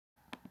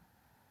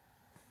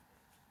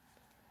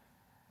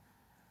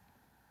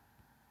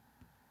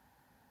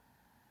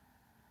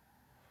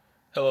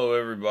Hello,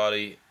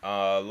 everybody.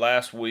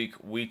 Last week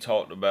we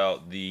talked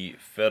about the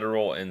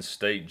federal and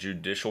state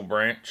judicial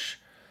branch,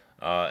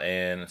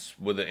 and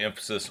with an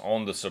emphasis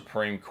on the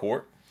Supreme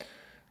Court.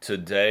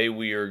 Today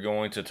we are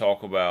going to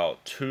talk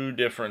about two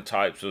different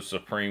types of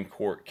Supreme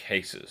Court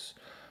cases.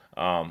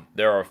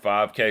 There are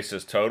 5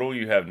 cases total.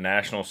 You have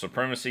national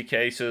supremacy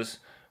cases,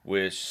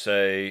 which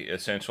say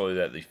essentially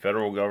that the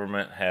federal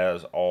government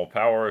has all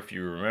power. If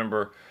you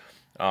remember,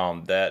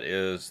 that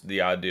is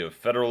the idea of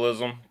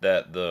federalism,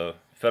 that the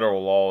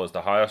federal law is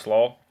the highest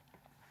law.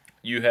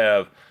 You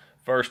have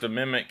First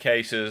Amendment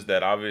cases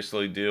that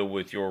obviously deal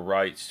with your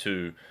rights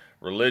to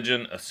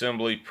religion,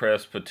 assembly,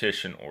 press,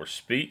 petition, or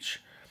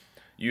speech.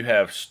 You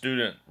have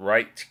student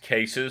rights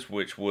cases,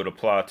 which would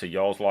apply to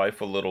y'all's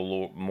life a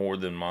little more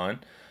than mine,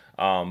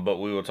 but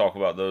we will talk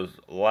about those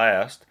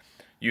last.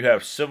 You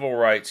have civil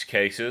rights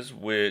cases,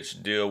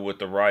 which deal with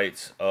the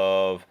rights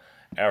of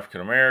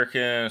African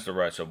Americans, the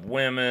rights of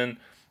women,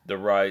 the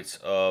rights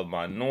of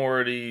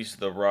minorities,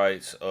 the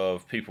rights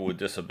of people with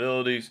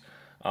disabilities.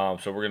 So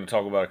we're going to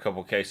talk about a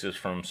couple cases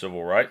from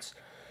civil rights.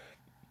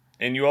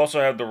 And you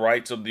also have the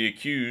rights of the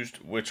accused,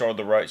 which are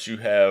the rights you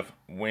have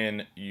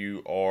when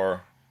you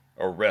are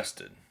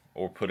arrested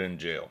or put in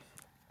jail.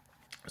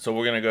 So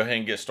we're going to go ahead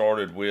and get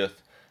started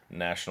with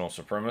national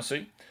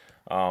supremacy.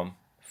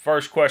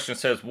 First question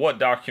says, what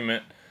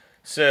document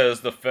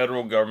says the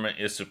federal government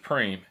is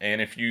supreme?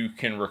 And if you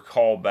can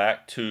recall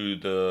back to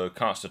the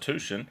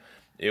Constitution,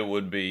 it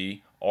would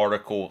be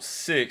Article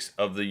 6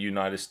 of the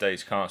United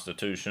States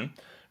Constitution.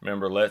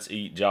 Remember, let's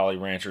eat Jolly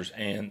Ranchers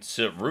and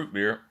sip root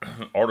beer.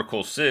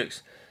 Article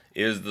 6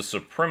 is the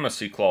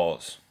Supremacy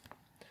Clause.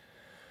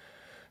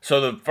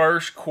 So the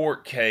first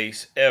court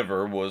case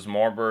ever was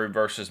Marbury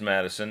versus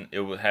Madison.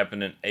 It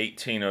happened in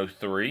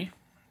 1803.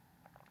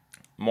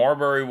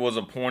 Marbury was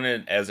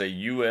appointed as a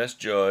U.S.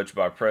 judge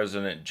by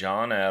President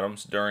John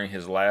Adams during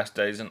his last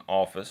days in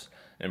office,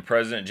 and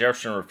President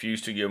Jefferson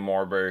refused to give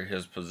Marbury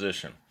his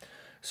position.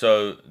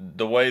 So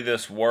the way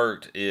this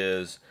worked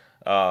is,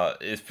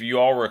 if you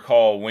all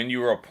recall, when you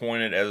were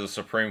appointed as a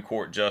Supreme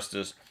Court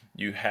justice,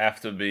 you have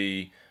to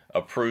be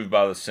approved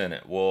by the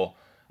Senate. Well,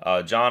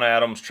 John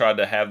Adams tried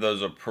to have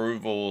those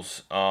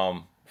approvals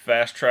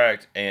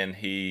fast-tracked, and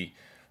he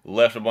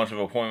left a bunch of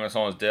appointments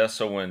on his desk.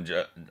 So when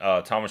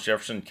Thomas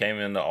Jefferson came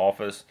into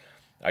office,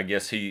 I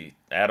guess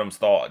Adams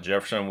thought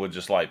Jefferson would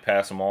just like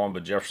pass them on,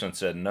 but Jefferson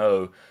said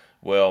no.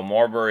 Well,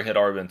 Marbury had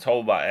already been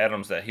told by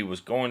Adams that he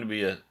was going to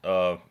be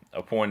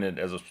appointed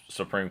as a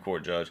Supreme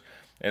Court judge,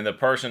 and the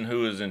person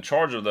who is in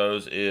charge of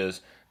those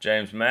is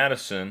James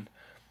Madison,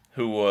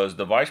 who was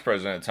the vice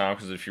president at the time,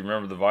 because if you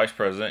remember, the vice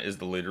president is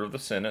the leader of the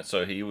Senate,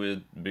 so he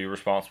would be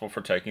responsible for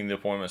taking the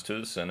appointments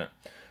to the Senate.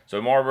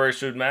 So Marbury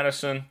sued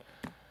Madison,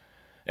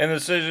 and the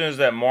decision is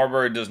that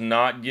Marbury does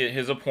not get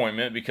his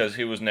appointment because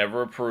he was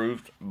never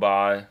approved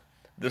by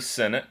the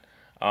Senate.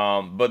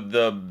 But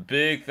the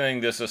big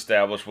thing this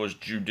established was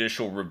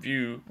judicial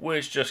review,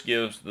 which just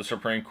gives the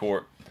Supreme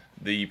Court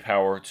the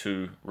power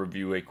to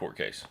review a court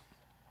case.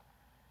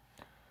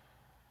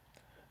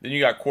 Then you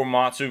got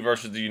Korematsu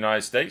versus the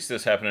United States.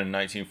 This happened in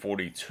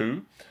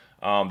 1942.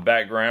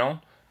 Background.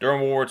 During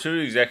World War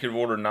II, Executive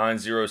Order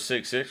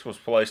 9066 was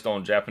placed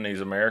on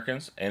Japanese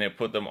Americans, and it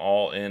put them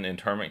all in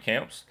internment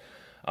camps.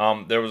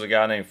 There was a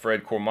guy named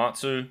Fred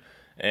Korematsu,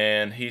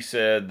 and he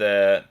said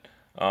that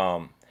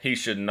he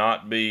should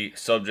not be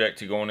subject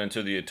to going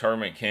into the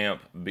internment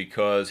camp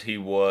because he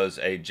was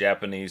a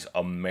Japanese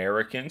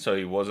American, so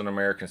he was an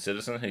American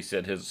citizen. He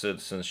said his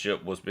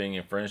citizenship was being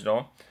infringed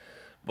on.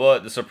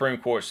 But the Supreme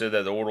Court said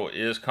that the order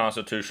is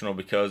constitutional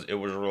because it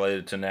was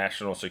related to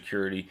national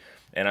security,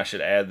 and I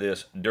should add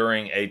this,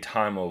 during a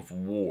time of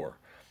war.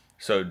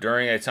 So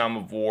during a time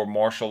of war,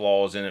 martial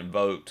law is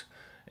invoked,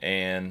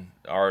 and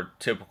our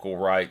typical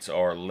rights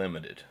are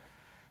limited.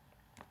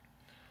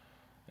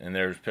 And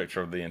there's a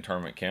picture of the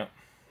internment camp.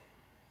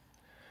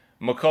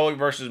 McCulloch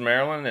versus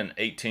Maryland in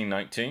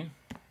 1819.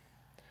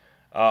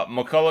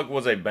 McCulloch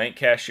was a bank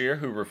cashier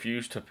who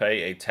refused to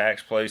pay a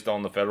tax placed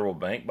on the federal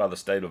bank by the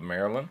state of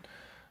Maryland.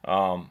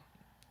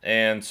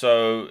 And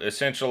so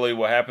essentially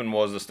what happened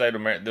was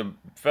the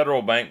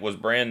federal bank was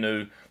brand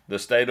new. The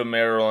state of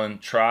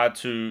Maryland tried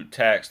to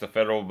tax the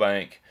federal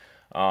bank,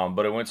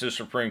 but it went to the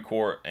Supreme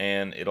Court,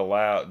 and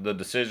the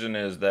decision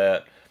is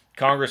that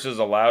Congress is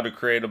allowed to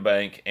create a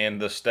bank,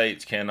 and the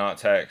states cannot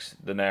tax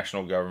the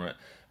national government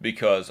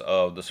because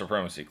of the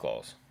Supremacy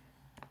Clause.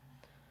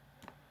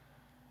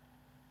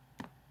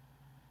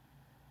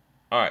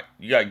 All right,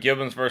 you got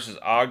Gibbons versus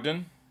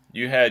Ogden.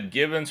 You had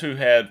Gibbons, who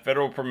had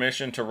federal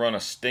permission to run a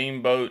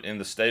steamboat in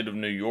the state of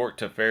New York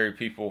to ferry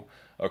people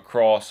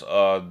across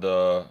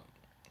the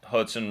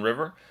Hudson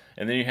River.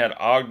 And then you had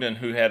Ogden,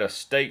 who had a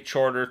state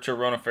charter to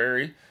run a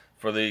ferry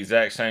for the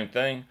exact same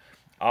thing.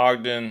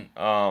 Ogden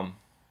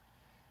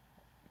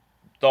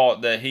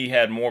thought that he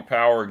had more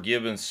power.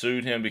 Gibbons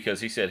sued him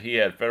because he said he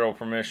had federal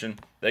permission.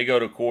 They go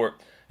to court,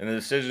 and the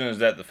decision is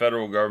that the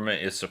federal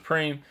government is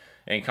supreme,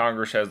 and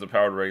Congress has the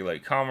power to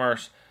regulate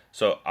commerce.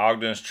 So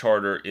Ogden's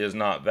charter is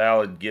not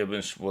valid.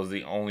 Gibbons was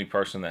the only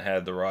person that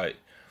had the right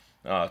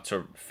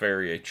to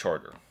ferry a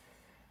charter.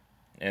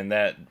 And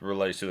that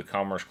relates to the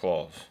Commerce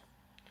Clause.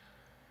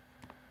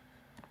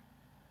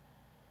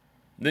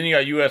 Then you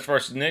got U.S.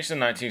 versus Nixon,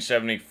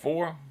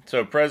 1974.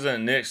 So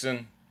President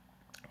Nixon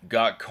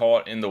got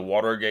caught in the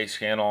Watergate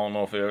scandal. I don't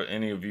know if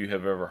any of you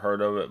have ever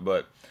heard of it,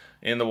 but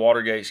in the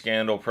Watergate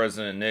scandal,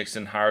 President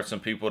Nixon hired some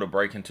people to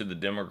break into the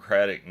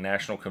Democratic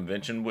National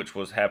Convention, which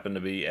happened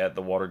to be at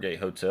the Watergate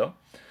Hotel.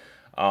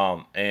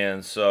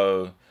 And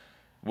so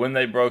when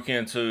they broke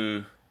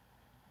into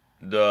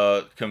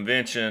the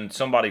convention,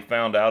 somebody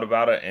found out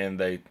about it, and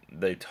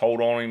they told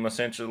on him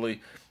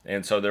essentially.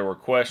 And so there were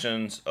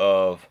questions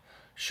of,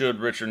 should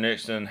Richard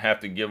Nixon have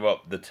to give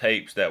up the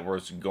tapes that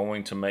was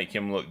going to make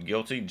him look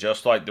guilty,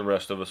 just like the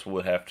rest of us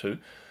would have to,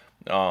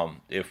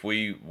 if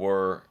we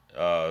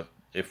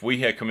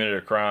had committed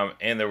a crime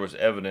and there was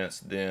evidence,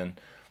 then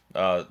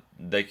the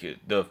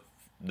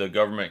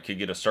government could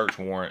get a search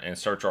warrant and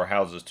search our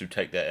houses to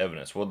take that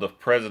evidence. Well, the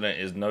president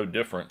is no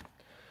different,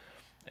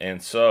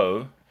 and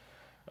so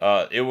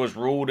it was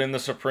ruled in the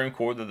Supreme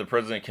Court that the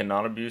president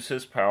cannot abuse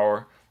his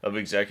power of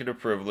executive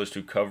privilege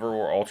to cover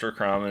or alter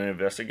crime in an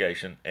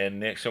investigation, and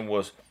Nixon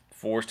was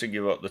forced to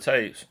give up the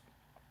tapes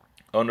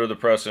under the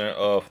precedent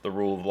of the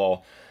rule of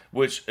law,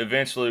 which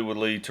eventually would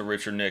lead to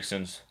Richard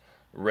Nixon's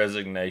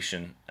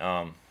resignation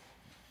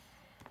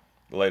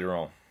later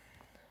on.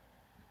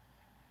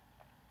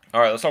 All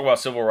right, let's talk about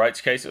civil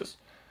rights cases.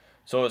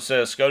 So it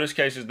says SCOTUS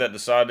cases that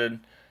decided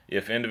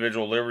if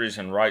individual liberties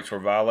and rights were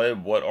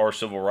violated. What are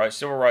civil rights?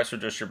 Civil rights are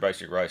just your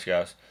basic rights,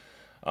 guys.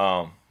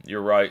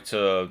 Your right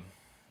to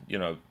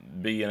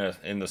be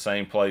in the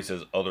same place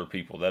as other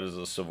people. That is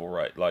a civil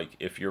right. Like,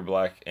 if you're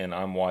black and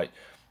I'm white,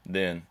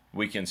 then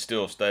we can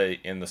still stay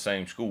in the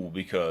same school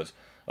because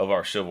of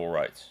our civil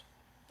rights.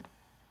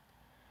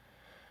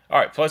 All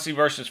right, Plessy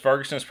versus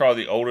Ferguson is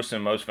probably the oldest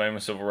and most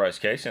famous civil rights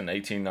case in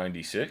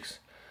 1896.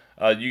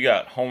 You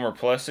got Homer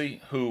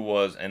Plessy, who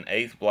was an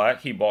eighth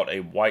black. He bought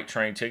a white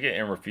train ticket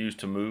and refused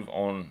to move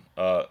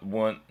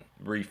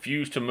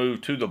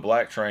to the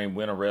black train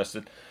when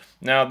arrested.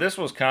 Now, this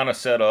was kind of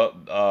set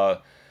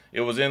up. It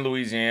was in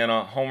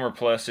Louisiana. Homer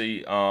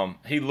Plessy,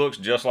 he looks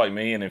just like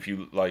me, and if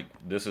you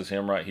this is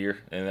him right here,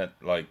 and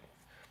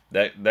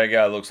that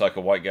guy looks like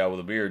a white guy with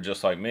a beard,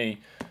 just like me.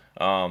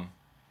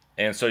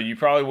 And so you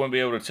probably wouldn't be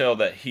able to tell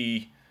that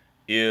he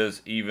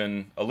is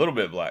even a little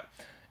bit black.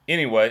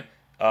 Anyway,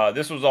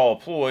 this was all a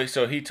ploy.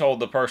 So he told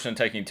the person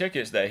taking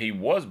tickets that he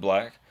was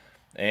black,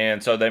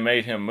 and so they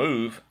made him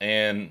move.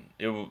 And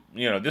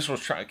this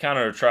was kind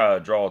of to try to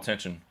draw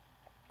attention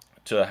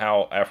to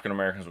how African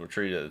Americans were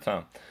treated at the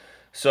time.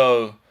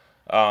 So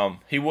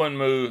he wouldn't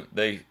move.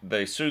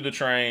 They sued the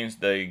trains.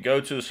 They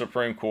go to the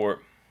Supreme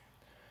Court,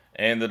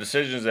 and the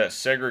decision is that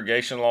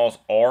segregation laws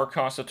are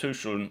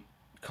constitutional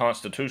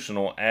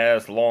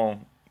as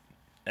long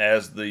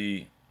as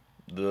the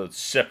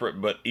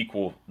separate but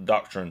equal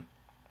doctrine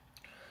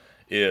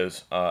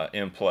is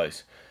in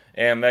place.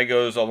 And that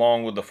goes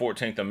along with the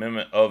 14th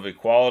Amendment of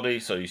equality.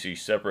 So you see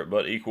separate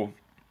but equal.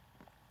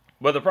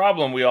 But the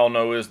problem we all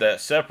know is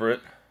that separate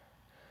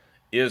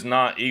is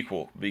not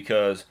equal,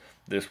 because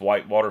this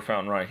white water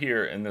fountain right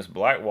here and this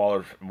black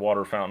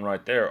water fountain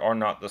right there are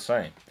not the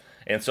same.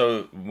 And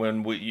so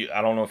when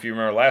I don't know if you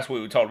remember last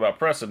week we talked about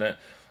precedent.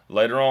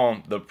 Later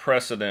on, the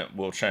precedent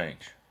will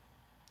change.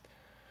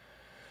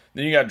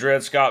 Then you got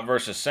Dred Scott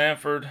versus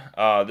Sanford.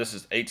 This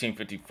is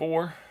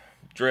 1854.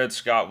 Dred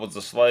Scott was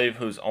a slave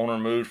whose owner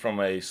moved from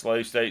a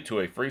slave state to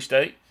a free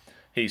state.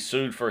 He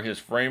sued for his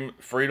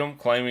freedom,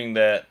 claiming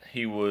that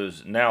he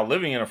was now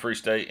living in a free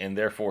state and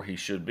therefore he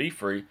should be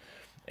free.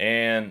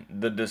 And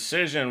the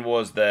decision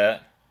was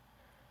that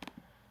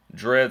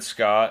Dred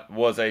Scott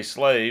was a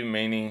slave,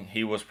 meaning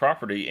he was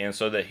property, and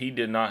so that he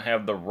did not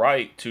have the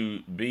right to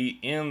be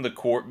in the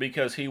court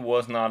because he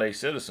was not a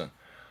citizen.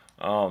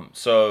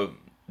 So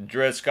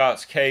Dred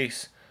Scott's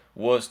case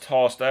was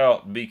tossed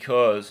out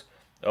because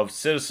of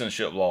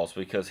citizenship laws,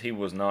 because he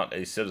was not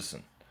a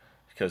citizen,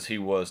 because he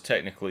was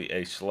technically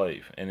a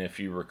slave. And if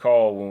you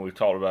recall, when we've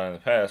talked about it in the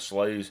past,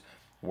 slaves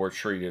were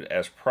treated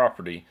as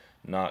property,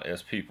 not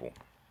as people.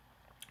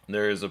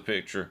 There is a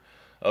picture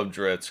of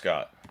Dred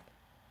Scott.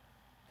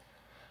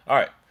 All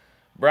right,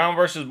 Brown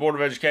versus Board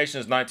of Education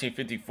is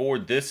 1954.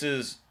 This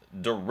is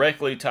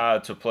directly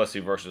tied to Plessy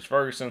versus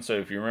Ferguson. So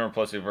if you remember,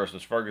 Plessy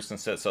versus Ferguson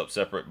sets up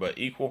separate but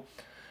equal.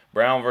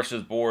 Brown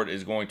versus Board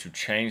is going to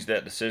change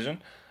that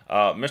decision.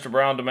 Mr.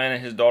 Brown demanded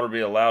his daughter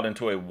be allowed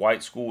into a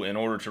white school in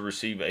order to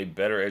receive a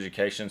better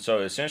education. So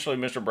essentially,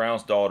 Mr.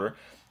 Brown's daughter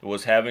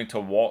was having to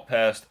walk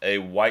past a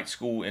white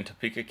school in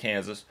Topeka,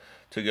 Kansas,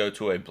 to go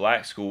to a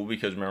black school,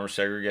 because remember,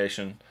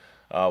 segregation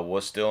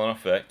was still in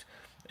effect.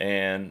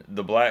 And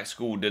the black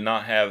school did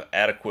not have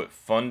adequate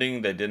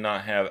funding. They did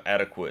not have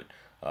adequate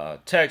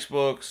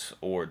textbooks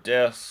or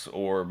desks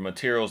or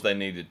materials they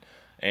needed.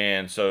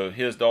 And so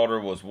his daughter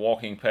was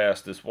walking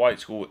past this white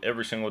school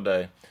every single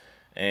day.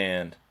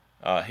 And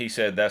he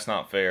said that's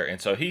not fair. And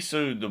so he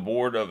sued the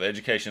Board of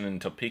Education in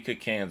Topeka,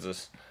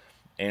 Kansas.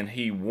 And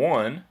he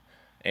won.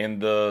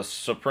 And the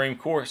Supreme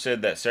Court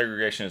said that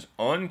segregation is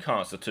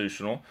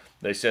unconstitutional.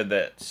 They said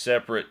that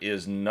separate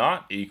is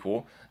not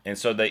equal, and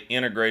so they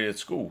integrated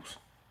schools.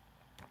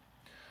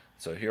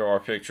 So here are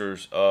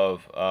pictures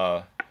of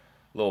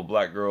little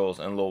black girls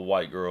and little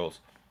white girls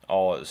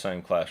all at the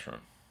same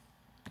classroom.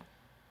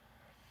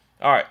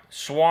 All right,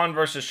 Swan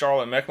versus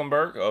Charlotte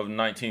Mecklenburg of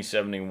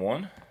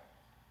 1971.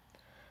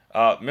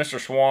 Mr.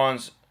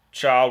 Swan's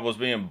child was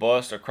being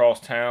bused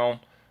across town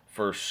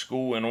for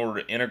school in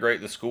order to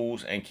integrate the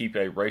schools and keep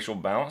a racial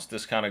balance.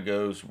 This kind of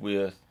goes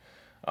with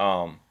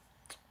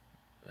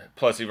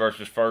Plessy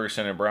versus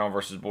Ferguson and Brown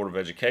versus Board of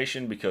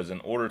Education, because in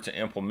order to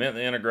implement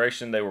the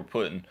integration, they were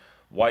putting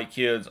white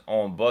kids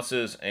on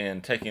buses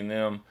and taking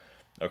them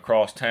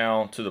across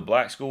town to the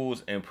black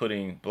schools, and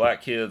putting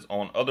black kids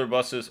on other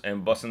buses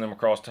and busing them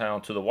across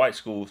town to the white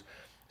schools,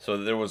 so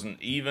that there was an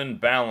even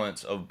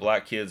balance of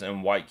black kids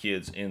and white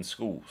kids in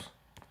schools.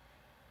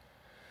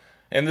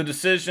 And the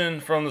decision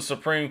from the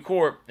Supreme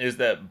Court is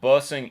that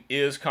busing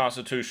is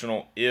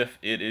constitutional if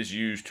it is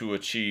used to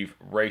achieve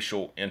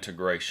racial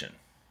integration.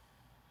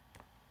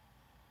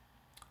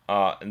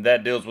 And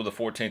that deals with the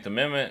 14th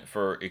Amendment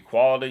for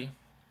equality.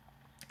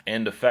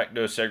 And de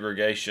facto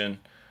segregation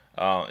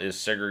is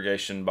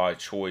segregation by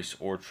choice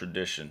or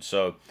tradition.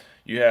 So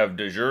you have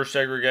de jure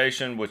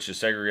segregation, which is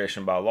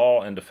segregation by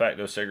law, and de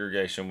facto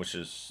segregation, which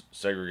is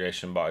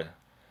segregation by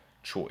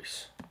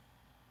choice.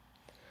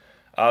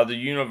 The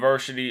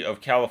University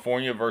of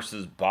California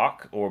versus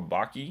Bach or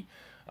Bakke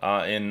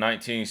in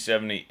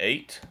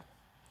 1978.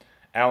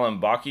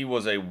 Alan Bakke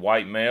was a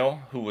white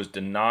male who was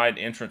denied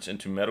entrance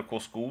into medical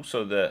school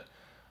so that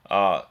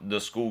the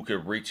school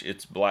could reach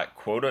its black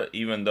quota,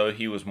 even though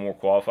he was more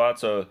qualified.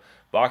 So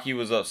Bakke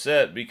was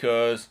upset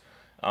because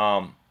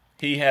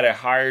he had a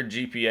higher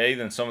GPA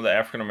than some of the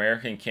African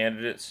American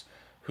candidates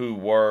who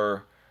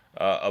were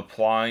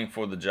applying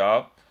for the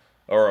job,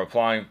 or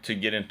applying to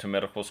get into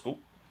medical school.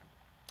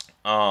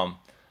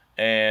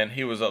 And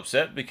he was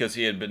upset because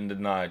he had been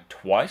denied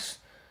twice.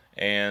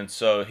 And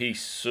so he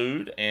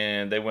sued,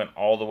 and they went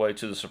all the way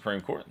to the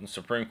Supreme Court. And the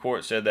Supreme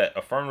Court said that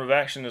affirmative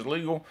action is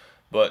legal,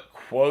 but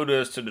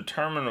quotas to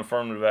determine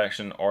affirmative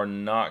action are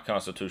not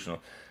constitutional.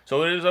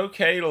 So it is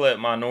okay to let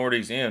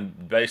minorities in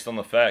based on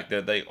the fact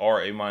that they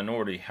are a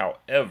minority.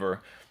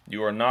 However,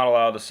 you are not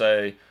allowed to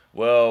say,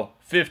 well,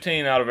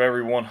 15 out of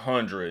every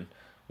 100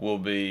 will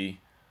be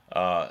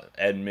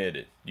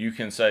admitted. You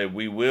can say,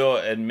 we will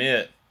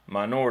admit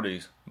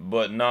minorities,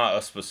 but not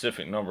a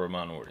specific number of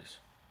minorities.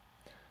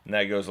 And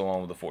that goes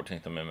along with the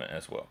 14th Amendment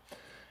as well.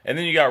 And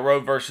then you got Roe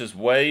versus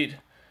Wade.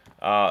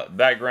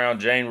 Background,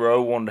 Jane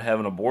Roe wanted to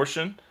have an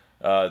abortion.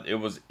 It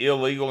was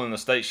illegal in the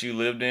state she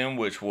lived in,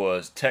 which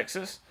was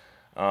Texas.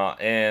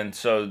 And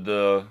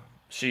so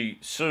she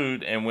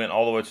sued and went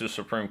all the way to the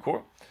Supreme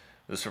Court.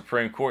 The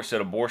Supreme Court said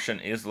abortion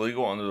is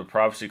legal under the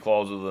Privacy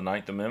Clause of the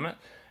 9th Amendment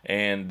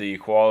and the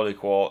Equality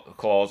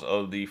Clause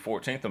of the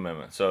 14th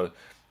Amendment. So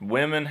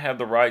women have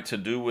the right to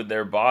do with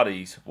their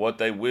bodies what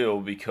they will,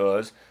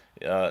 because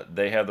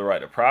they have the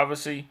right to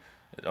privacy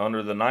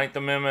under the 9th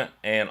Amendment,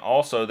 and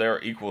also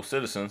they're equal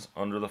citizens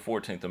under the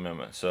 14th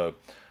Amendment. So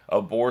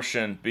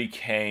abortion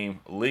became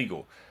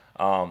legal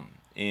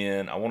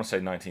in, I want to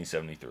say,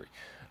 1973.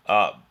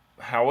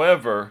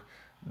 However,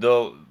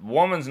 the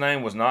woman's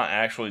name was not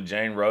actually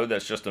Jane Roe.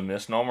 That's just a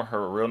misnomer.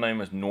 Her real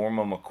name is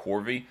Norma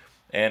McCorvey.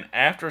 And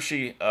after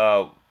she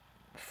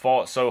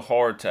fought so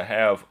hard to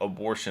have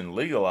abortion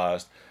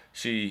legalized,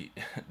 she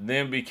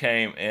then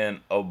became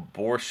an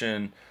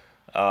abortion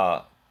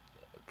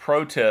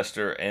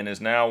protester, and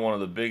is now one of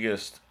the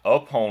biggest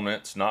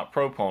opponents, not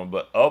proponent,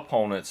 but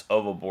opponents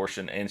of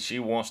abortion. And she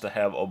wants to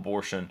have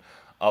abortion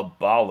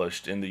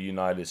abolished in the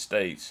United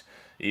States,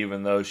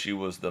 even though she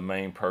was the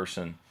main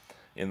person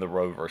in the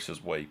Roe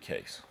versus Wade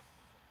case.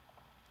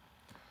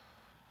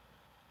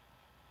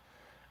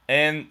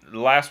 And the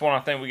last one I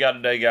think we got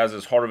today, guys,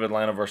 is Heart of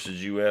Atlanta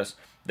versus U.S.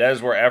 That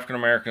is where African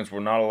Americans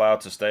were not allowed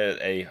to stay at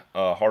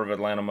a Heart of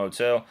Atlanta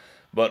motel.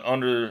 But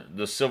under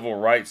the Civil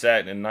Rights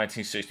Act in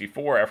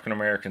 1964, African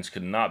Americans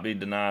could not be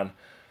denied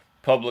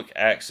public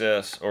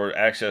access or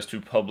access to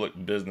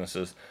public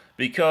businesses,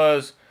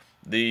 because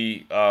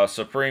the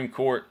Supreme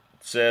Court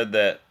said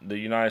that the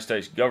United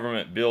States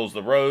government builds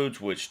the roads,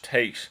 which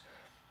takes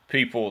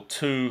people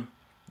to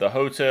the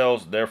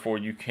hotels. Therefore,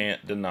 you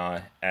can't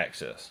deny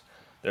access.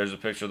 There's a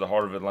picture of the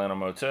Heart of Atlanta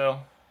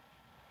motel.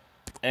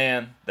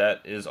 And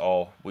that is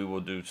all we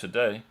will do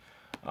today.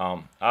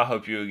 I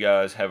hope you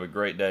guys have a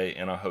great day,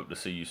 and I hope to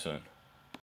see you soon.